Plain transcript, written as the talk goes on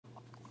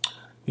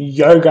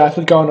Yo guys,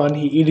 what's going on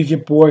here? It is your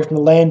boy from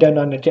the land down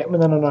under,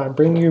 Jetman99,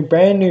 bringing you a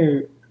brand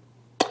new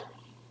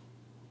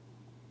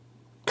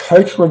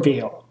coach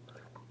reveal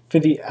for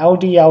the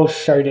LDL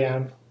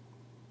Showdown.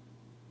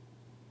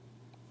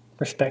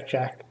 Respect,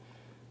 Jack.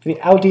 For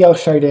the LDL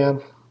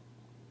Showdown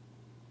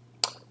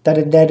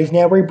that is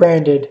now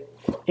rebranded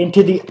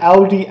into the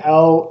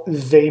LDL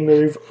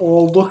Z-Move.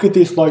 Oh, look at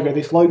this logo.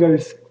 This logo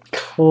is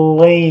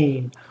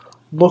clean.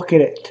 Look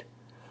at it.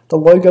 The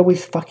logo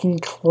is fucking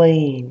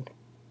clean.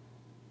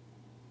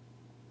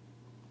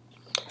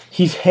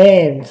 His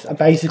hands are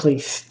basically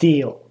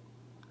steel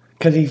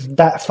because he's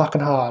that fucking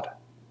hard.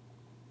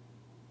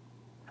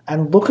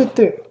 And look at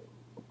the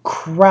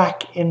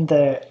crack in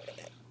the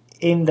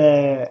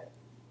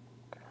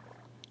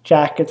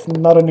jack. It's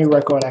not a new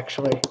record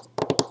actually.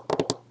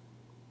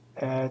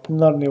 It's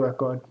not a new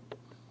record.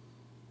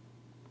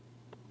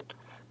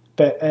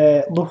 But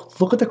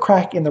look at the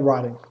crack in the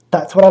writing.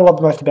 That's what I love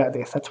the most about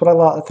this. That's what I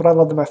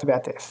love the most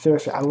about this.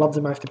 Seriously, I love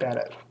the most about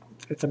it.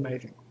 It's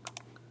amazing.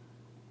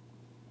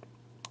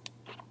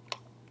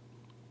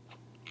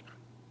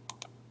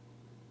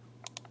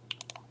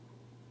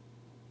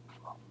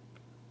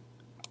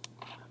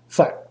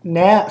 So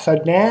now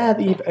that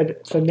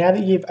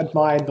you've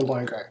admired the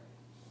logo,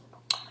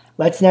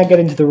 let's now get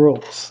into the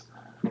rules.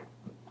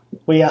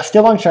 We are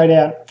still on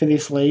Showdown for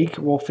this league,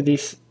 or for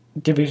this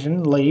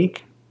division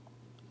league.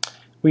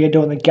 We are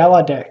doing the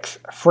Gala decks,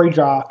 free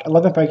draft,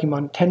 11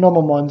 Pokemon, 10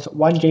 normal mons,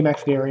 1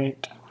 G-Max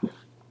variant,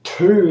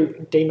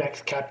 2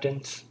 D-Max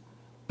captains,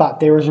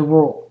 but there is a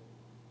rule.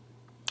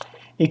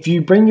 If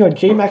you bring your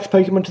G-Max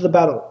Pokemon to the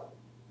battle,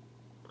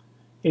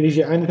 it is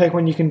your only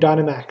Pokemon you can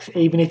Dynamax,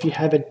 even if you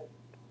have a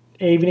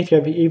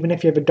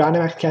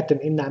Dynamax captain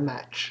in that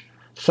match.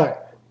 So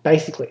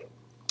basically,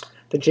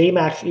 the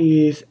G-Max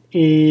is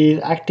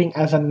acting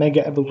as a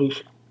Mega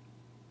Evolution.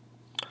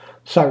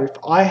 So if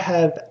I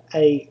have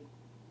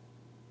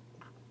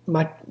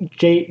my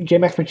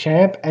G-Max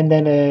Machamp and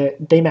then a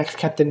D-Max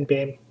Captain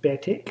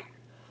Beartic,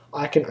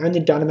 I can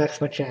only Dynamax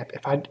Machamp.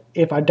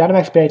 If I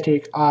Dynamax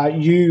Beartic,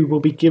 you will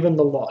be given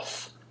the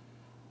loss.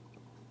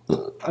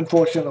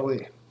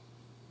 Unfortunately.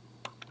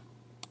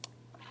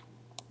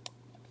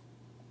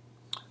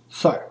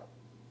 So,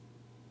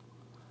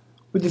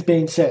 with this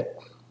being said,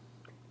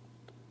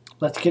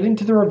 let's get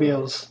into the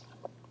reveals,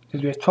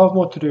 because we have 12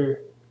 more to do.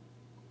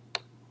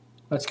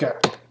 Let's go.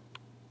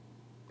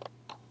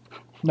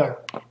 No.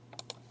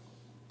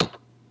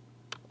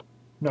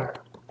 Don't.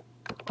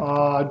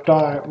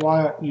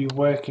 Why aren't you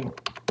working?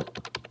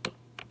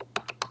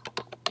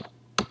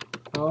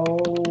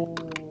 Oh.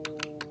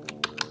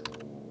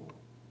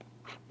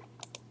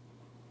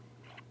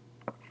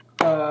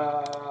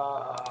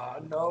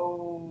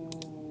 No.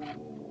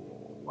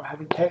 We're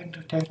having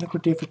technical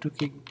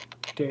difficulty.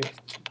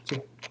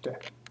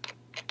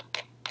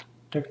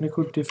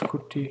 Technical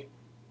difficulty.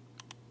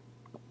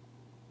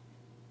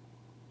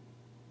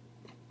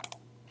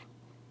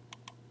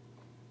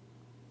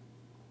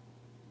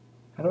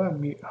 How do I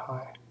mute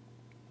hi?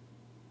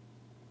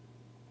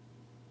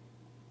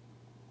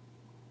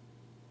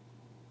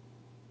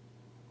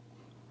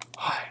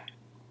 Hi.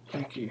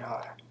 Thank you,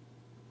 hi.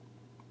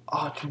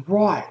 Oh, it's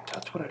right.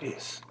 That's what it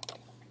is.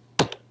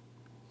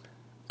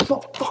 It's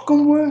not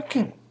fucking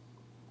working.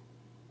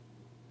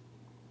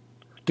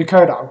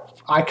 Dakota,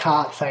 I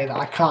can't say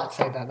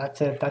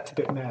that. That's a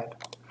bit mad.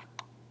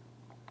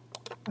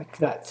 Like,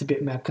 that's a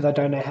bit mad because I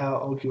don't know how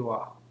old you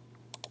are.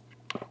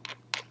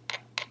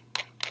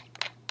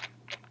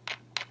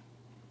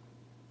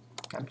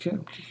 I'm just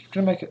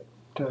gonna make it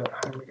to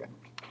home again.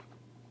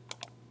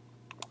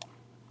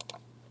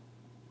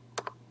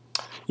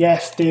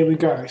 Yes, there we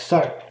go.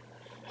 So,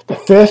 the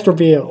first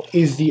reveal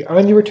is the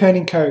only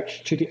returning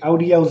coach to the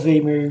LDL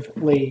Z-Move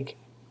League.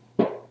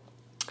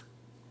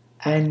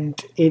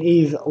 And it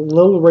is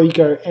Lil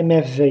Rico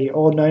MFZ,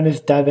 or known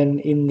as Davin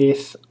in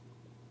this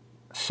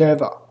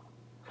server.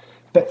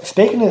 But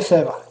speaking of the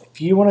server, if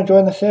you want to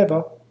join the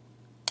server,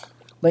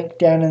 link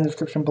down in the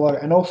description below.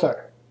 And also,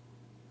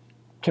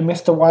 to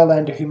Mr.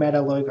 Wylander who made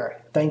our logo,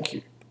 thank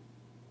you.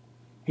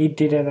 He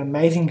did an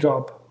amazing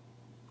job.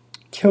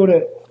 Killed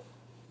it.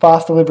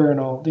 Fast delivery and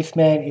all. This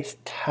man is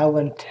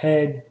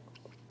talented.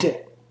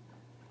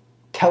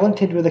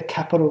 Talented with a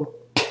capital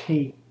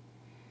T.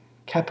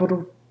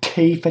 Capital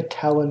T for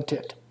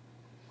talented.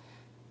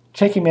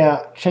 Check him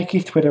out. Check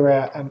his Twitter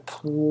out. And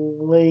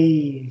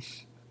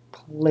please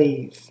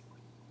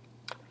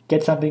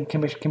get something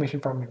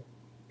commissioned from him.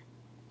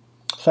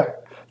 So,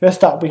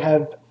 first up we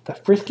have the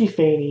Frisky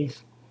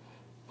Feenies.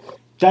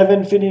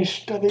 Davin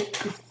finished, I think,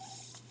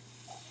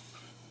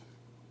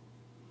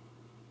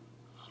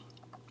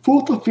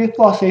 4th or 5th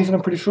last season,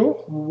 I'm pretty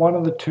sure. One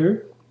of the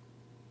two.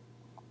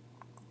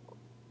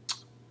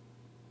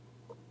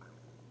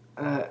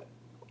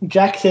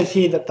 Jack says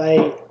here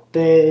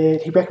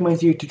that he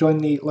recommends you to join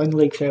the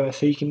Lonely League server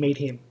so you can meet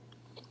him.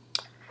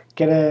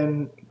 Get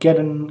an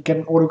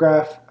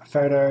autograph, a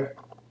photo,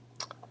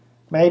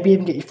 maybe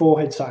even get your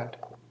forehead signed.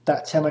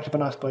 That's how much of a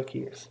nice bloke he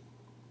is.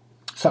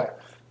 So,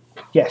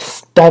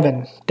 yes,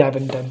 Davin.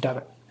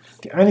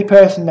 The only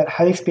person that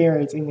had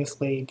experience in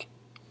this league.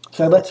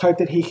 So let's hope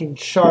that he can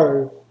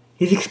show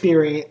his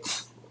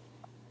experience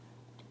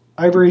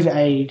over his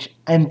age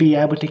and be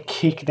able to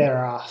kick their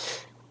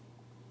ass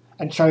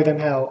and show them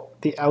how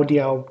the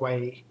LDL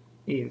way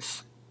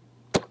is.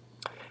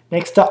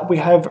 Next up, we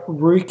have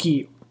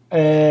Rookie,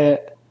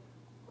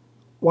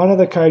 one of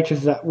the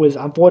coaches that was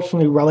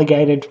unfortunately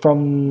relegated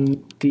from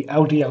the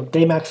LDL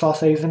D-Max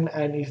last season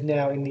and is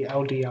now in the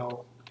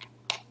LDL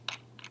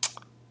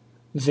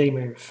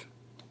Z-Move.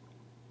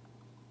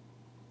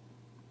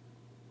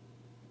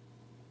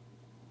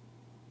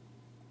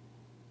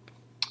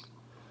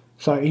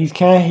 So he's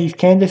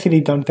Kansas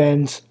City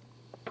Dolphins.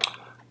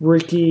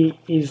 Rookie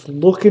is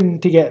looking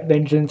to get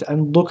vengeance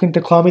and looking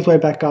to climb his way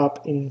back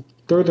up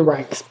through the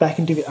ranks, back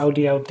into the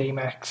LDL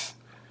D-Max,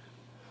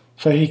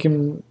 so he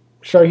can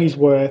show his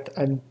worth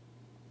and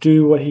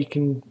do what he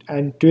can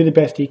and do the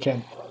best he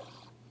can.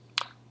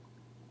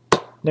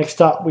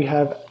 Next up, we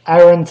have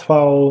Aaron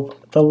 12,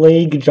 the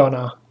League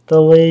Johnner.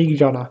 The League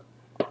Johnner.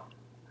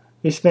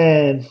 This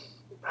man,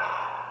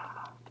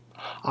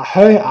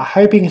 I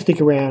hope he can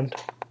stick around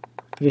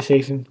for this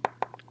season.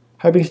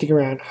 Hope he can stick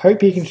around.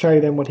 Hope he can show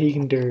them what he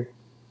can do.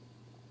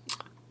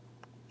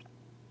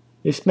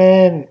 This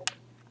man,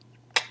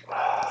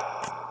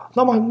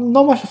 not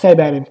much to say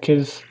about him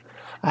because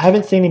I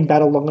haven't seen him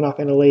battle long enough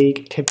in a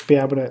league to be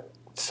able to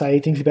say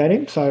things about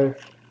him. So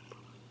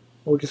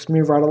we'll just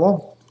move right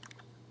along.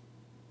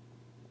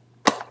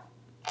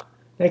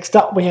 Next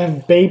up, we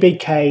have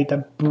BBK, the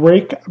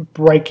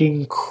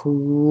brick-breaking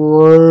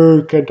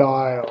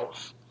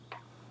crocodiles.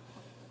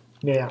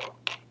 Now,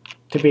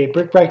 to be a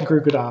brick-breaking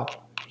crocodile,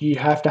 you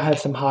have to have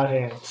some hard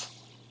hands.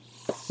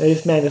 Now,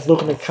 this man is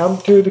looking to come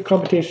through the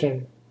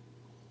competition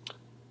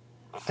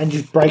and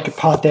just break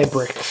apart their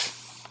bricks.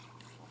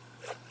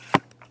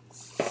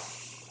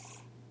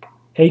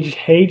 He just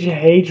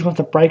wants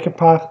to break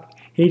apart.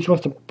 He just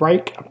wants to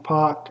break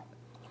apart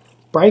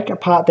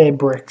their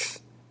bricks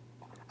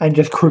and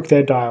just crook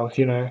their dials,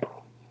 you know.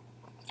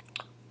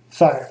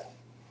 So,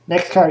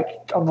 next coach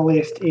on the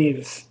list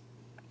is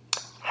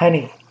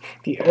Hanny,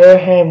 the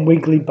Urham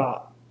Wiggly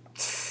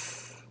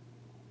Butts.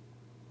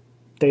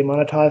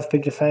 Demonetized for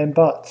just saying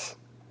butts.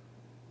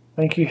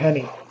 Thank you,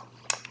 Hanny.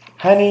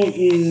 Hanny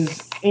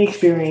is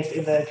inexperienced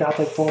in the draft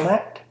league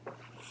format,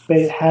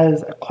 but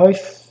has a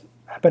close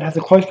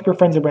group of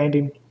friends around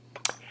him,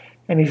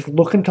 and he's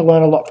looking to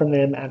learn a lot from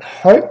them and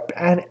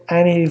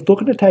he's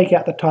looking to take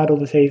out the title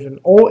this season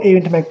or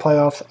even to make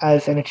playoffs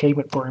as an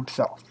achievement for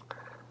himself.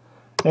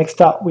 Next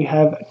up, we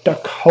have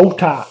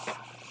Dakota,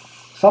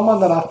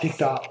 someone that I've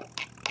picked up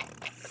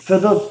for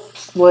the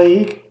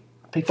league,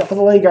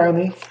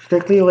 only,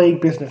 strictly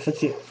league business,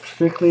 that's it,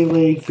 strictly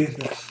league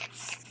business.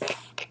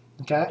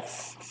 Okay?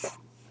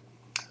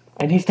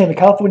 And his team, the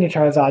California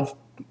Charizards,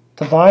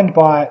 designed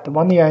by the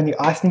one, the only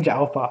Ice Ninja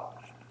Alpha.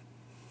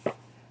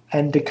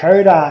 And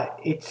Dakota,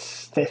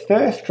 it's their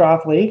first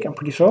draft league, I'm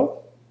pretty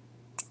sure.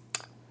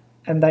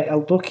 And they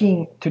are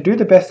looking to do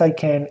the best they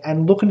can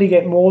and looking to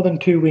get more than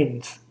 2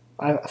 wins,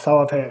 so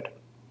I've heard.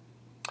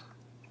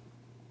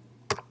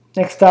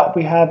 Next up,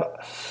 we have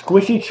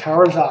Squishy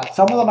Charizard.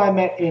 Someone that I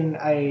met in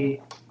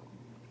a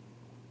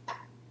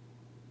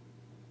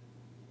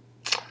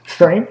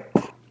stream.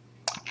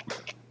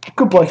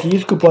 Good bloke he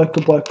is, good bloke.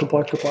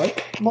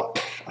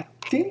 I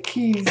think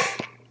he's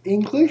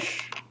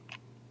English.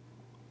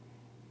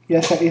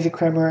 Yes, that is a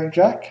Cramorant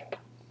Jack.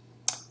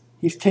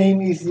 His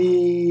team is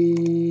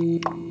the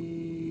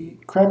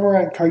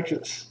Cramorant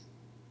Coaches.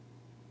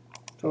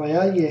 So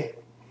yeah.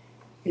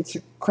 It's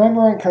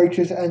Cramorant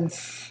Coaches, and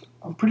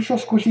I'm pretty sure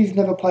Squishy's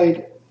never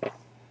played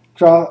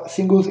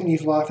singles in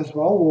his life as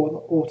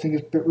well, or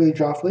singles, but really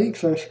draft league.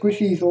 So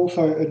Squishy is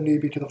also a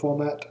newbie to the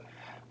format.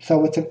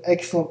 So it's an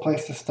excellent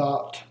place to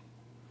start.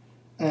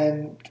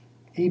 And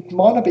he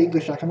might not be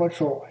English, Jack, I'm not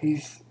sure.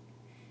 He's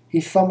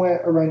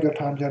somewhere around your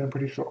time zone, I'm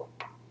pretty sure.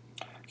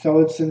 So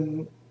it's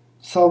in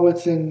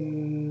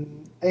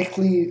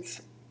Eckley.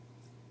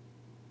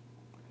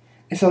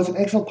 So it's an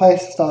excellent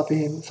place to start for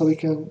him, so he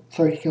can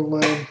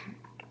learn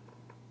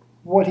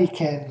what he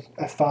can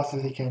as fast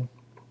as he can.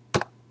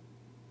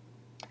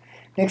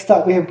 Next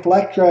up, we have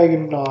Black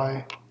Dragon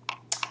 9,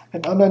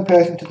 an unknown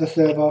person to the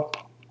server,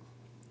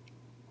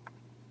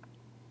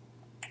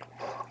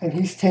 and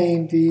his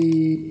team,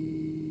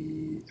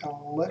 the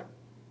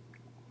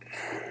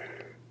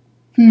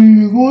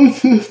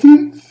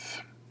Assistance.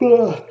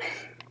 So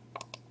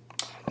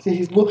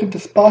he's looking to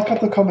spark up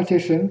the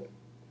competition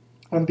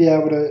and be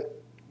able to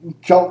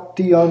jolt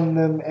Dion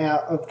them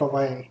out of the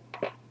way.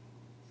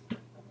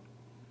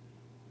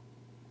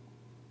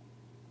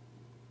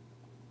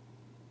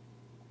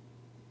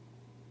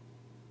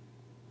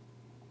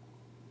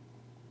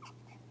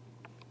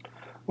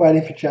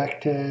 Waiting for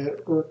Jack to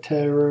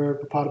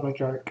part of my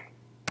joke,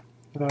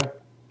 you know.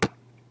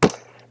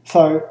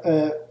 So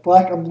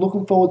Black, I'm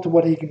looking forward to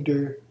what he can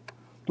do.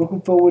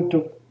 Looking forward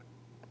to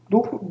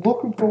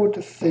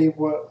see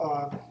what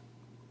I'm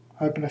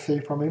hoping to see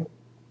from him.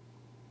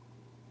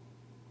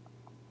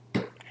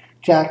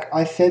 Jack,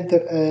 I said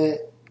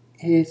that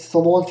He's the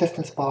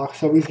Launceston Spark,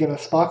 so he's going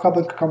to spark up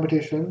a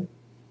competition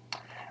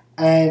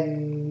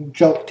and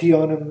jolt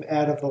Tionum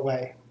out of the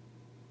way.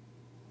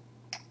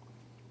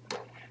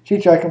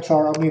 She's joke, I'm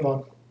sorry, I'll move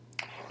on.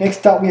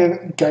 Next up we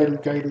have Gator.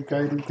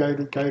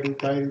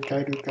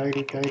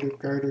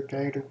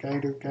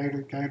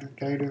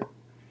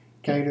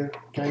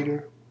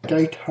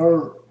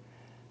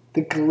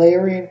 The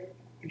Galarian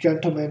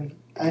Gentleman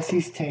as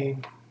his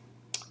team.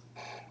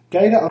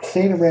 Gator I've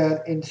seen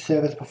around in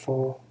servers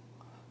before,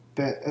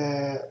 but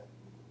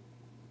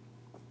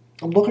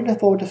I'm looking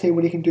forward to see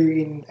what he can do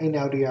in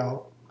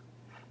LDL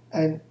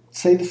and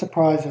see the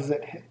surprises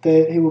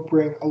that he will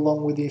bring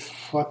along with his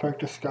Slowpoke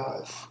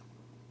Disguise.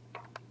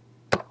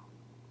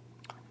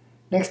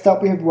 Next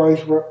up we have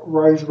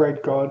Rose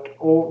Red God,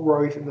 or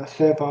Rose in the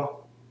server.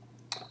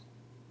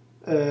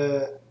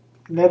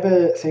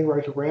 Never seen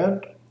Rose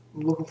around.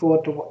 I'm looking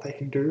forward to what they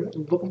can do.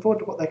 I'm looking forward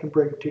to what they can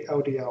bring to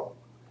LDL,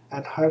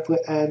 and hopefully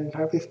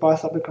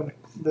spice up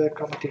the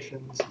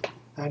competitions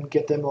and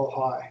get them all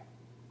high.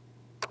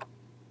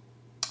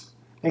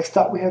 Next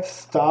up we have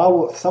Star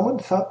Wolf, someone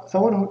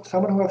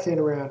who I've seen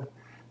around,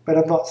 but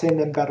I've not seen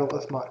them battle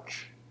as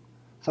much.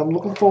 So I'm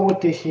looking forward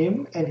to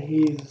him and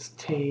his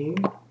team.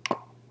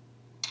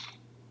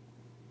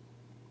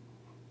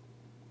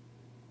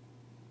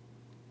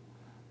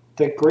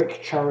 The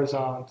Greek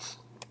Charizards.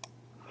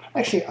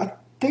 Actually, I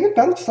think I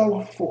battled Star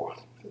Wolf before.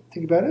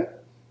 Think about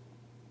it.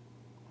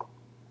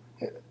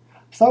 Yeah.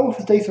 Star Wolf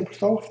is decent.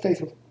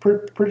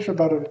 Pretty sure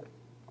about it.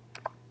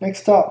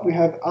 Next up, we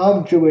have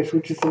I'm Jewish,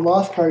 which is the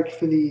last coach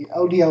for the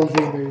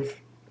LDLZ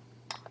move.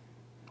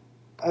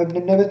 I've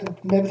never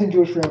seen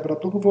Jewish around, but I'm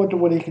looking forward to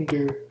what he can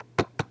do.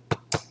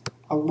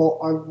 I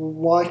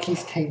like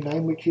his team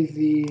name, which is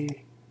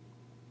the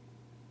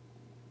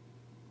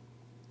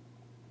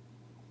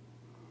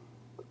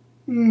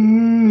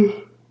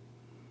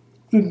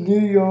New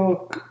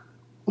York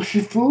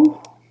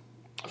Urshifu.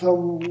 So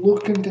I'm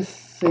looking to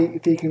see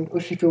if he can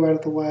Urshifu out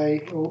of the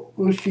way, or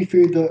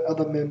Urshifu the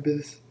other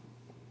members.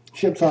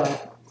 Shit, sorry.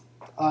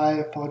 I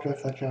apologize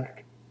for that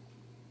joke.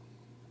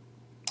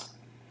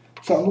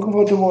 So I'm looking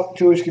forward to what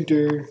Jewish can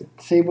do,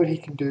 see what he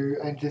can do,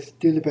 and just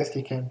do the best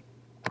he can.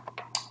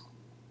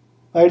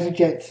 Ladies and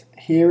gents,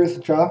 here is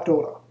the draft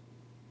order.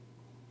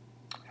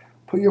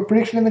 Put your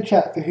prediction in the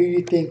chat for who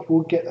you think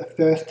will get the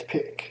first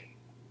pick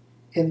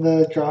in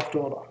the draft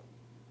order.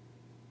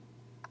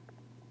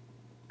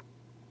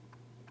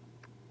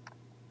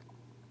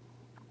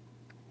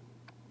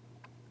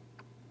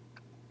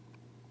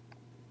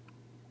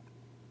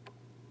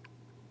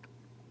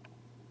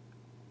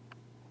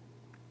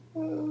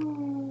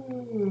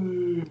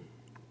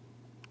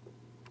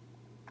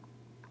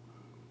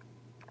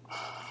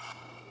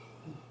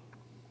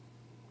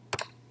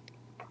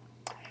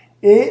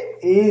 It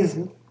is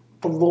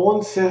the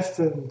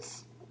Launceston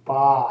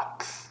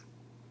Sparks.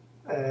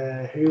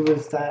 Who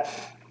was that?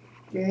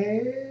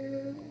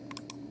 Yeah.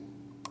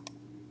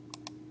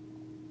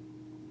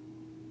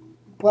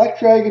 Black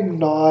Dragon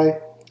and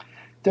I.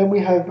 Then we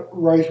have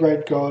Rose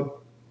Red God.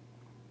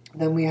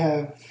 Then we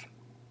have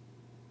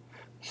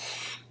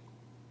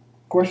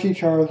Squishy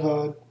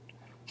Charizard,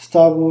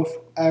 Star Wolf,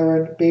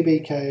 Aaron,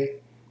 BBK,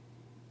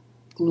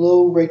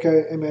 Lil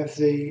Rico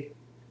MFZ,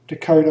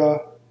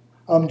 Dakota,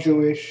 I'm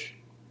Jewish,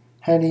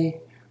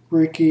 Hanny,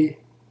 Rookie,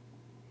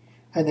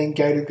 and then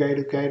Gator.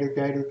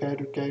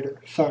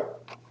 So,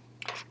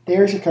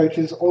 there's your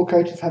coaches. All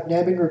coaches have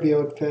now been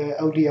revealed for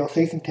LDL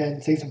Season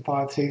 10, Season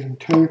 5, Season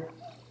 2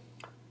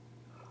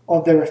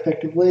 of their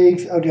respective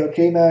leagues, LDL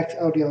G-Max,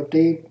 LDL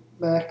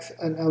D-Max,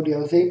 and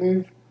LDL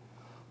Z-Move.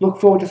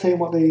 Look forward to seeing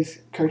what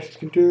these coaches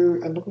can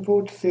do, and looking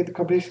forward to seeing the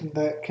competition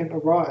that can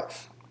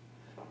arise.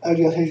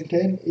 LDL Season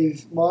 10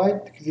 is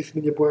mine, because this has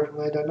been your boy from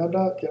Lay Down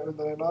Under,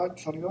 Gentleman 99,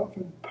 signing off,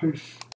 and peace.